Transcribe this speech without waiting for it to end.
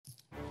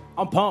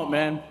I'm pumped,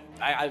 man.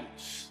 I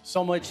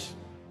so much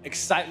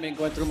excitement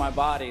going through my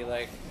body.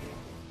 Like,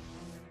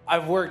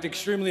 I've worked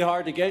extremely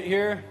hard to get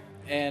here,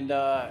 and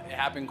it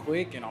happened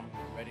quick, and I'm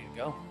ready to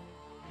go.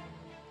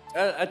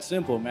 That's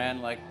simple,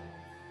 man. Like,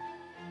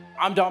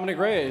 I'm Dominic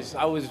Reyes.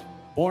 I was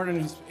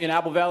born in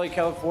Apple Valley,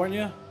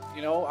 California.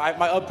 You know,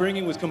 my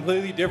upbringing was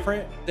completely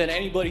different than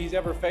anybody he's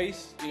ever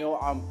faced. You know,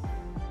 I'm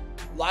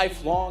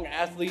lifelong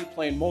athlete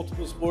playing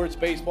multiple sports,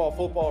 baseball,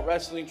 football,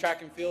 wrestling,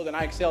 track and field, and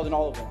I excelled in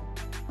all of them.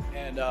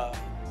 And now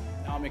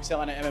I'm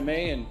excelling at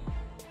MMA and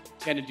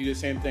tend to do the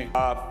same thing.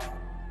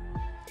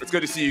 It's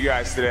good to see you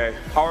guys today.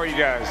 How are you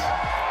guys?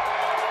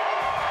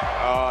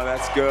 Oh,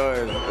 that's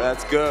good.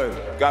 That's good.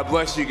 God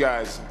bless you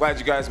guys. Glad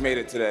you guys made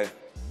it today.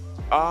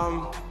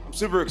 I'm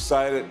super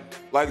excited.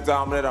 Like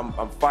Dominic,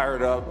 I'm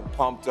fired up, I'm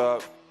pumped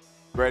up,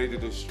 ready to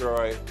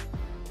destroy.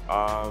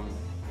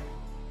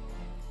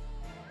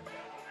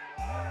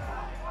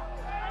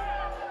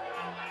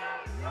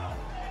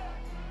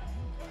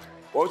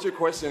 What was your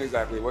question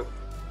exactly? What?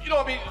 You know,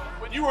 I mean,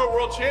 when you were a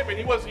world champion,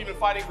 he wasn't even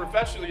fighting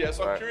professionally yet.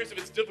 So I'm Right. curious if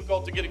it's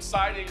difficult to get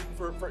exciting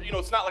for you know,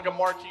 it's not like a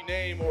marquee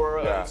name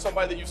or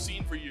somebody that you've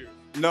seen for years.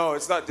 No,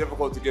 it's not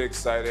difficult to get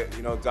excited.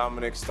 You know,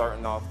 Dominic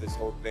starting off this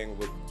whole thing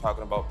with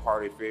talking about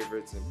party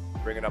favorites and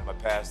bringing up my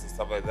past and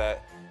stuff like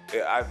that.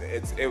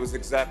 It was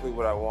exactly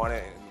what I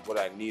wanted and what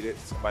I needed.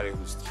 Somebody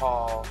who's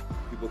tall.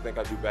 People think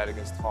I do bad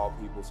against tall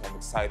people, so I'm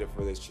excited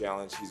for this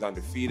challenge. He's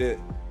undefeated.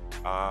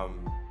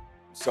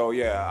 So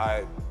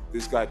yeah,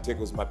 this guy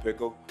tickles my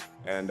pickle,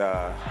 and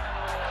I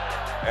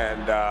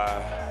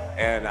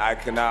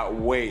cannot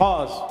wait.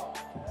 Pause.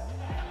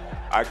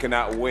 I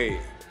cannot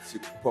wait to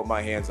put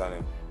my hands on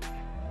him.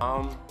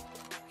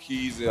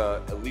 He's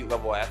an elite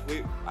level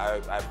athlete.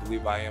 I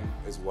believe I am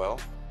as well.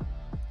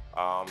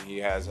 He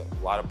has a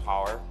lot of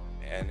power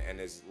and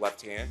his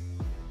left hand.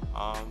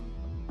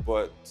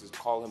 But to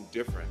call him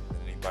different than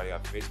anybody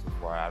I've faced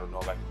before, I don't know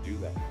if I can do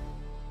that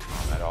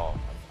at all.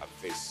 I've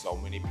faced so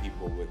many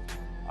people with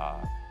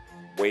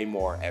way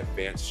more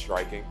advanced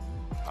striking.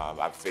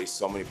 I've faced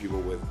so many people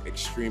with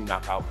extreme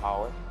knockout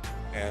power.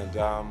 And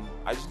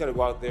I just gotta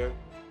go out there,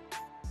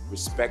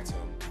 respect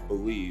him,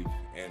 believe,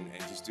 and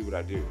just do what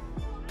I do.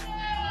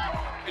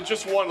 And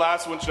just one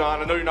last one,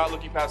 Jon. I know you're not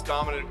looking past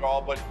Dominic at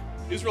all, but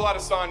Israel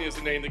Adesanya is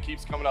the name that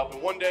keeps coming up.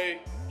 And one day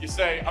you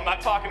say, I'm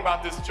not talking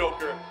about this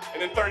joker,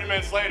 and then 30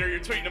 minutes later you're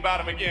tweeting about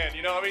him again.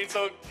 You know what I mean?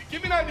 So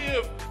give me an idea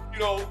of, you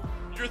know,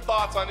 your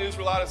thoughts on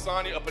Israel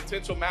Adesanya, a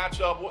potential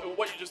matchup,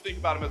 what you just think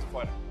about him as a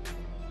fighter.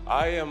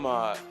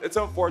 It's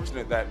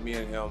unfortunate that me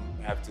and him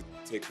have to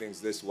take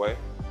things this way.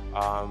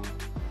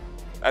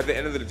 At the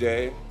end of the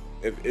day,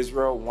 if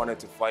Israel wanted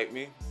to fight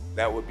me,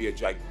 that would be a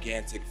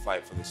gigantic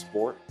fight for the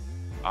sport.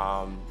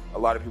 A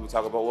lot of people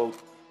talk about, well,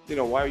 you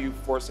know, why are you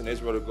forcing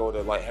Israel to go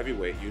to light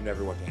heavyweight? You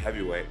never went to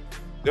heavyweight.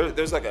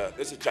 There's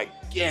a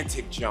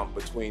gigantic jump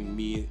between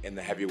me and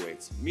the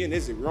heavyweights. Me and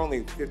Izzy, we're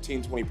only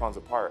 15, 20 pounds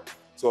apart.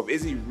 So if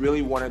Izzy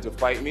really wanted to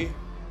fight me,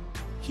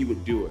 he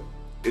would do it.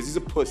 Izzy's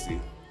a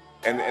pussy,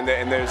 and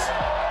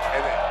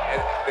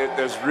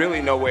there's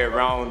really no way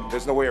around.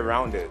 There's no way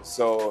around it.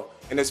 So,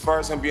 and as far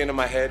as him being in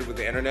my head with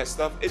the internet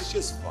stuff, it's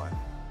just fun.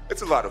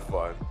 It's a lot of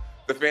fun.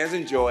 The fans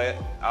enjoy it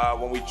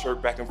when we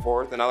chirp back and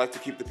forth, and I like to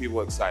keep the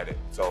people excited.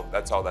 So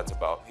that's all that's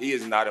about. He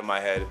is not in my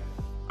head.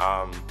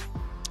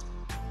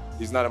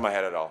 He's not in my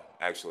head at all,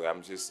 actually.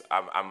 I'm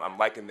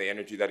liking the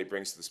energy that he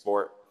brings to the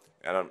sport,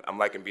 and I'm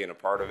liking being a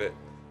part of it.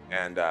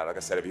 And like I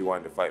said, if he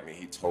wanted to fight me,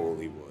 he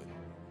totally would.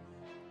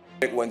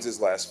 Nick wins his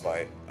last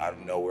fight out of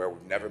nowhere.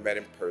 We've never met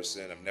in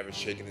person. I've never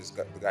shaken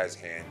the guy's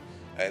hand.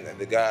 And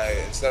the guy,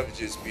 instead of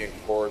just being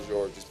cordial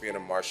or just being a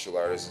martial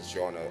artist and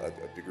showing a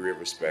degree of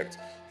respect,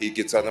 he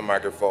gets on the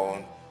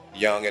microphone,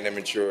 young and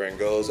immature, and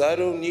goes, I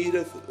don't need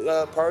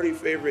party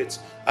favorites.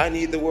 I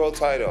need the world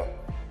title.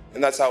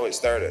 And that's how it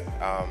started.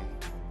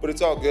 But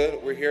it's all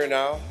good. We're here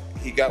now.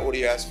 He got what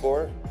he asked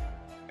for.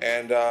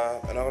 And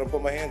I'm going to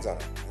put my hands on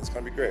him. It's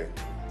going to be great.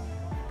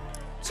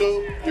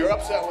 So you're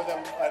upset with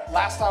him.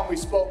 Last time we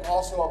spoke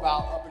also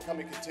about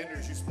up-and-coming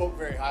contenders, you spoke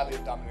very highly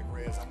of Dominic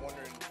Reyes. I'm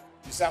wondering,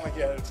 you sound like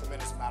you had a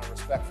tremendous amount of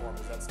respect for him.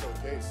 Is that still the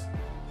case?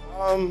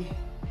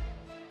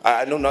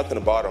 I know nothing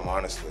about him,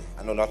 honestly.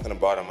 I know nothing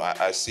about him.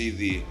 I see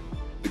the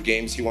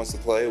games he wants to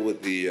play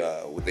with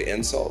the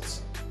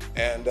insults,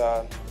 and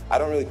I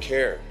don't really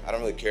care. I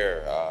don't really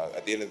care.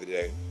 At the end of the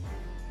day,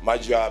 my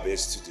job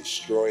is to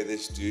destroy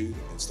this dude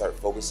and start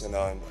focusing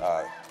on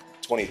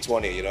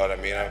 2020, you know what I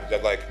mean?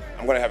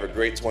 I'm gonna have a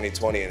great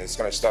 2020, and it's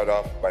gonna start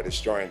off by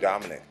destroying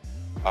Dominic.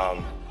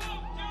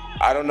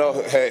 I don't know,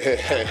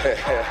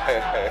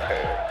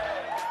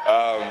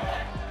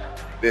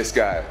 this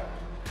guy.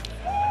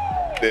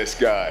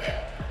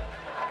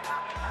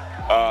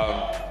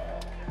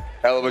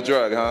 Hell of a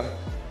drug, huh?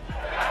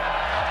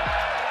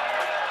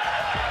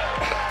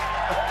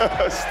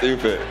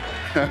 Stupid.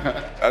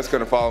 That's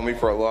gonna follow me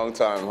for a long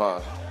time,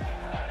 huh?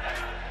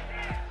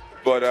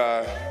 But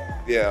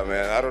yeah,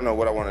 man, I don't know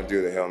what I want to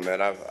do to him,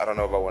 man. I don't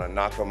know if I want to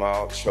knock him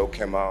out, choke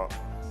him out,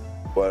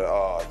 but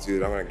oh,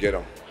 dude, I'm gonna get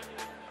him.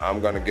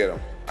 I'm gonna get him.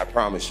 I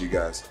promise you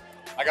guys.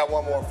 I got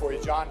one more for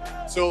you, Jon.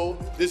 So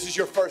this is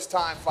your first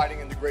time fighting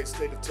in the great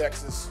state of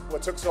Texas.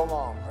 What took so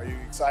long? Are you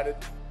excited?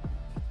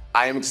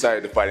 I am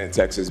excited to fight in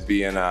Texas,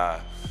 being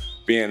a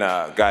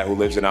guy who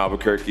lives in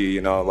Albuquerque.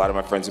 You know, a lot of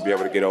my friends will be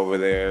able to get over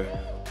there.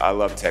 I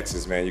love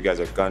Texas, man. You guys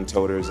are gun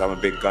toters. I'm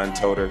a big gun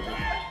toter.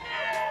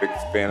 Big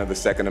fan of the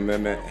Second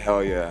Amendment.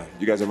 Hell yeah.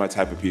 You guys are my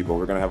type of people.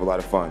 We're gonna have a lot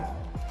of fun.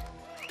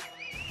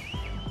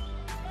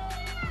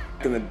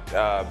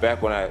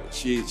 Back when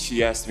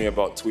she asked me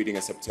about tweeting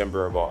in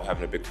September about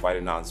having a big fight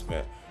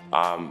announcement,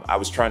 I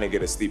was trying to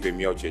get a Stipe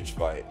Miocic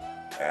fight.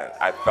 And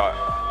I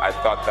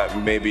thought that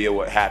maybe it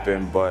would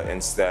happen, but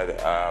instead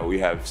we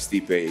have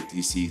Stipe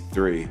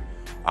DC3.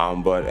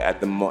 But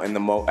at the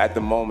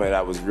moment,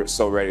 I was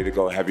so ready to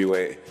go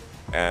heavyweight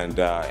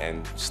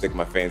and stick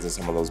my fangs in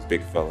some of those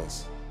big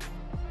fellas.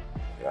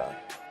 Yeah.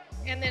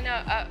 And then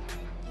a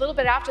little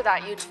bit after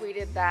that, you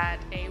tweeted that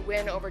a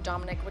win over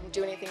Dominic wouldn't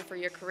do anything for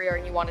your career,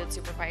 and you wanted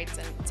super fights,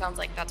 and it sounds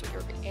like that's what you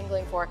were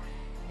angling for.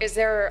 Is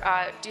there?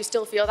 Do you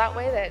still feel that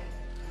way? That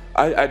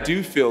I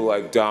do feel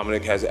like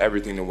Dominic has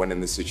everything to win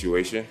in this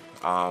situation.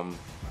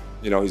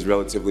 You know, he's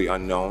relatively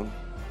unknown,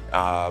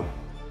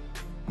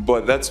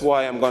 but that's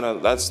why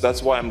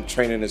I'm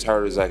training as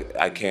hard as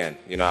I can.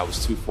 You know, I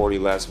was 240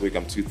 last week.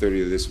 I'm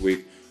 230 this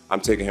week.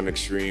 I'm taking him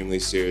extremely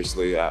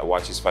seriously. I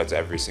watch his fights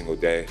every single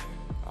day,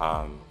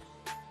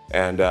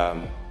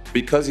 and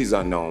because he's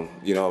unknown,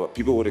 you know,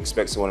 people would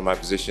expect someone in my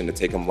position to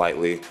take him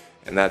lightly,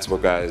 and that's where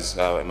guys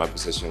in my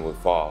position would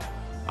fall.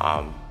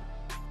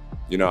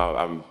 You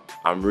know,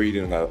 I'm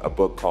reading a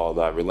book called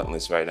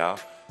Relentless right now,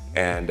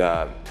 and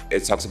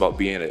it talks about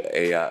being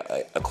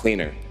a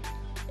cleaner,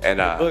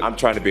 and I'm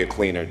trying to be a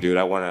cleaner, dude.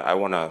 I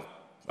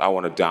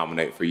wanna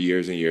dominate for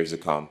years and years to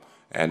come,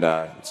 and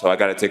so I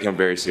got to take him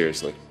very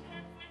seriously.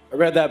 I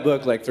read that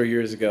book like 3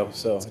 years ago,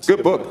 so It's a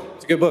good book.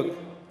 It's a good book.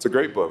 It's a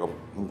great book.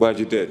 I'm glad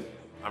you did.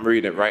 I'm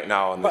reading it right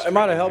now. It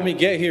might have helped me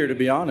get here, to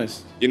be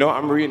honest. You know,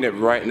 I'm reading it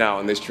right now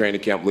in this training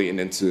camp leading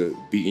into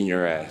beating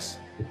your ass.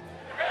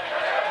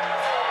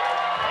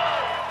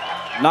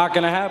 Not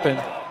gonna happen.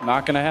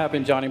 Not gonna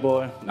happen, Johnny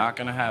boy. Not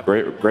gonna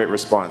happen. Great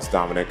response,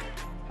 Dominic.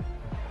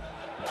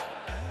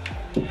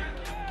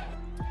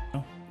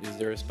 Is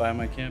there a spy in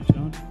my camp,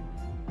 Jon?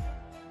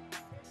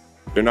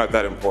 You're not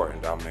that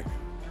important, Dominic.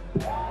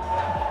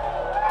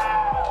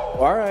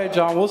 All right,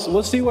 Jon.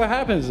 We'll see what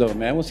happens, though,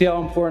 man. We'll see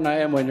how important I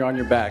am when you're on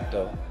your back,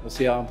 though. We'll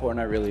see how important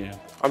I really am.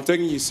 I'm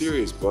taking you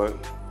serious, bud.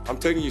 I'm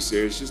taking you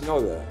serious. Just know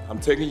that. I'm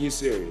taking you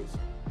serious.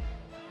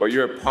 But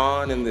you're a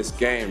pawn in this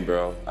game,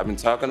 bro. I've been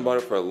talking about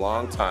it for a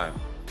long time.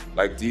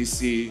 Like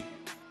DC,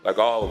 like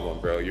all of them,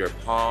 bro. You're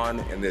a pawn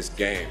in this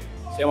game.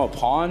 Say I'm a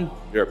pawn?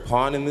 You're a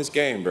pawn in this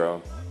game,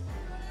 bro.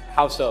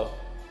 How so?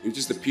 You're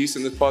just a piece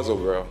in this puzzle,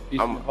 bro. Piece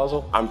in the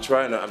puzzle? I'm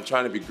trying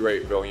to be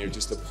great, bro, and you're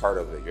just a part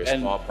of it. You're a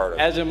small part of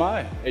it. As am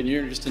I. And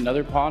you're just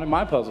another pawn in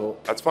my puzzle.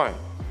 That's fine.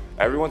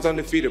 Everyone's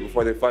undefeated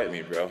before they fight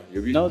me, bro.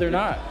 No, they're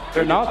not.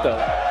 They're not,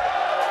 though.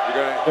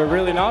 They're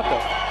really not,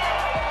 though.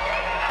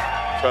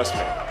 Trust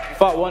me. You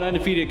fought one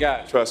undefeated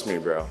guy. Trust me,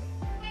 bro.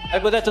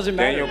 But that doesn't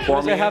matter. What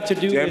does that have to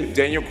do with...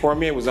 Daniel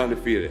Cormier was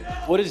undefeated.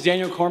 What does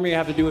Daniel Cormier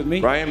have to do with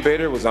me? Ryan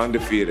Bader was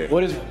undefeated.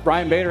 What does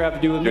Ryan Bader have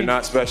to do with me? You're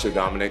not special,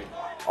 Dominic.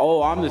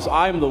 Oh, I'm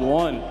the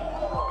one.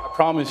 I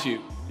promise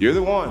you. You're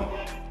the one.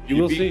 You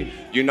will see.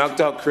 You knocked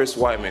out Chris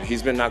Weidman.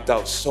 He's been knocked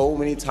out so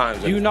many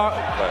times. You knocked...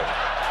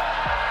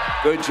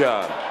 Good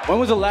job. When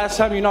was the last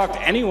time you knocked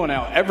anyone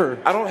out, ever?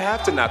 I don't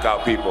have to knock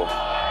out people.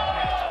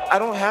 I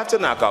don't have to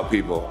knock out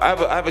people. I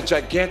have a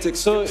gigantic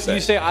skill set. So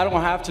you say I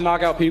don't have to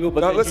knock out people,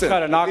 but then listen, you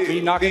try to knock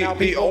me knocking out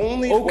people? The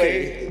only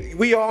way,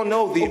 we all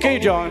know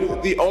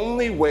Jon. The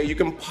only way you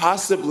can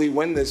possibly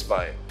win this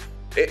fight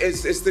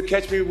is to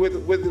catch me with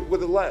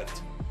a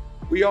left.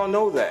 We all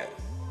know that.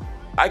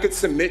 I could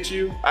submit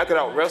you, I could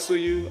out-wrestle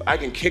you, I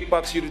can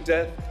kickbox you to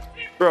death.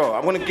 Bro,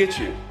 I'm gonna get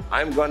you.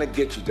 I'm gonna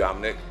get you,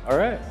 Dominic. All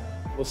right,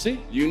 we'll see.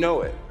 You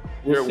know it.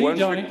 We'll You're a see,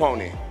 one-trick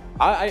pony.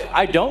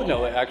 I don't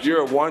know it, actually.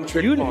 You're a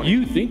one-trick pony.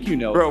 You think you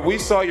know it. Bro, we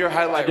saw your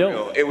highlight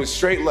reel. It was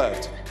straight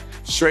left,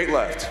 straight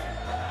left,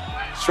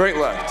 straight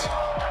left.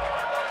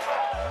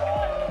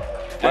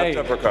 Hey, left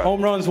uppercut.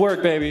 Home runs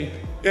work, baby.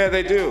 Yeah,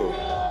 they do.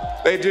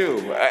 They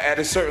do. At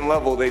a certain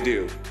level, they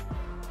do.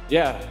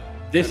 Yeah,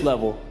 this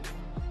level.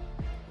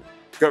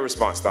 Good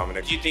response,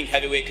 Dominic. Do you think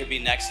heavyweight could be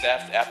next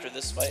after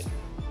this fight?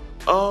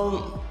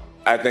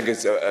 I think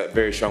it's a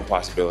very strong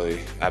possibility.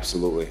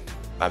 Absolutely.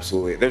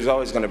 Absolutely. There's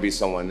always going to be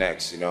someone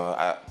next. You know,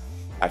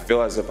 I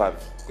feel as if I've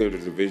cleared the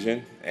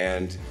division,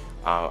 and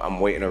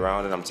I'm waiting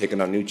around and I'm taking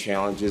on new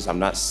challenges. I'm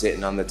not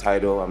sitting on the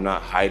title. I'm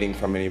not hiding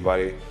from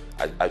anybody.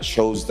 I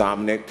chose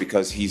Dominic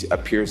because he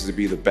appears to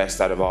be the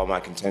best out of all my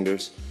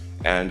contenders.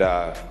 And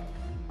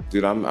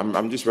dude,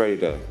 I'm just ready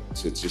to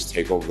just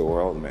take over the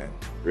world, man.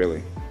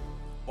 Really.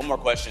 One more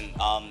question.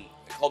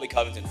 Colby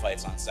Covington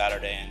fights on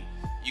Saturday, and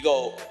you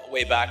go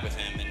way back with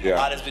him, and a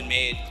lot has been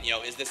made. You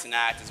know, is this an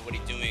act? Is what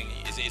he's doing?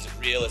 Is it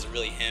real? Is it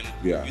really him?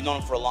 Yeah. You've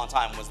known him for a long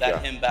time. Was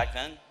that him back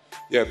then?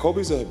 Yeah,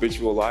 Colby's a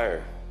habitual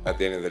liar at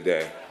the end of the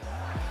day.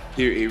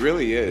 He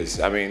really is.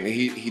 I mean,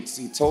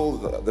 he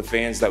told the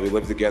fans that we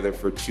lived together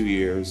for 2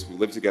 years. We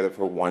lived together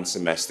for 1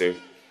 semester.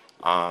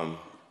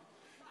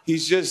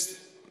 He's just,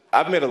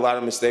 I've made a lot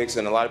of mistakes,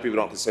 and a lot of people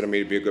don't consider me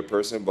to be a good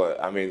person,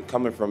 but I mean,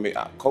 coming from me,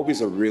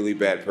 Colby's a really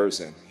bad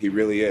person. He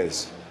really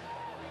is.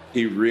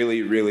 He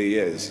really, really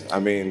is. I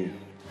mean,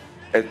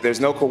 there's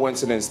no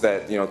coincidence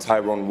that, you know,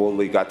 Tyrone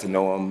Woodley got to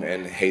know him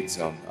and hates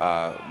him.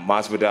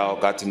 Masvidal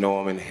got to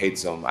know him and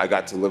hates him. I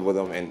got to live with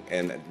him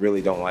and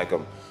really don't like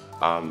him.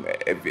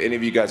 If any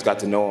of you guys got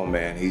to know him,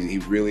 man, he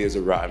really is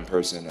a rotten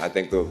person. I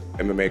think the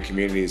MMA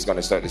community is going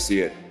to start to see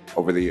it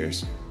over the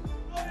years.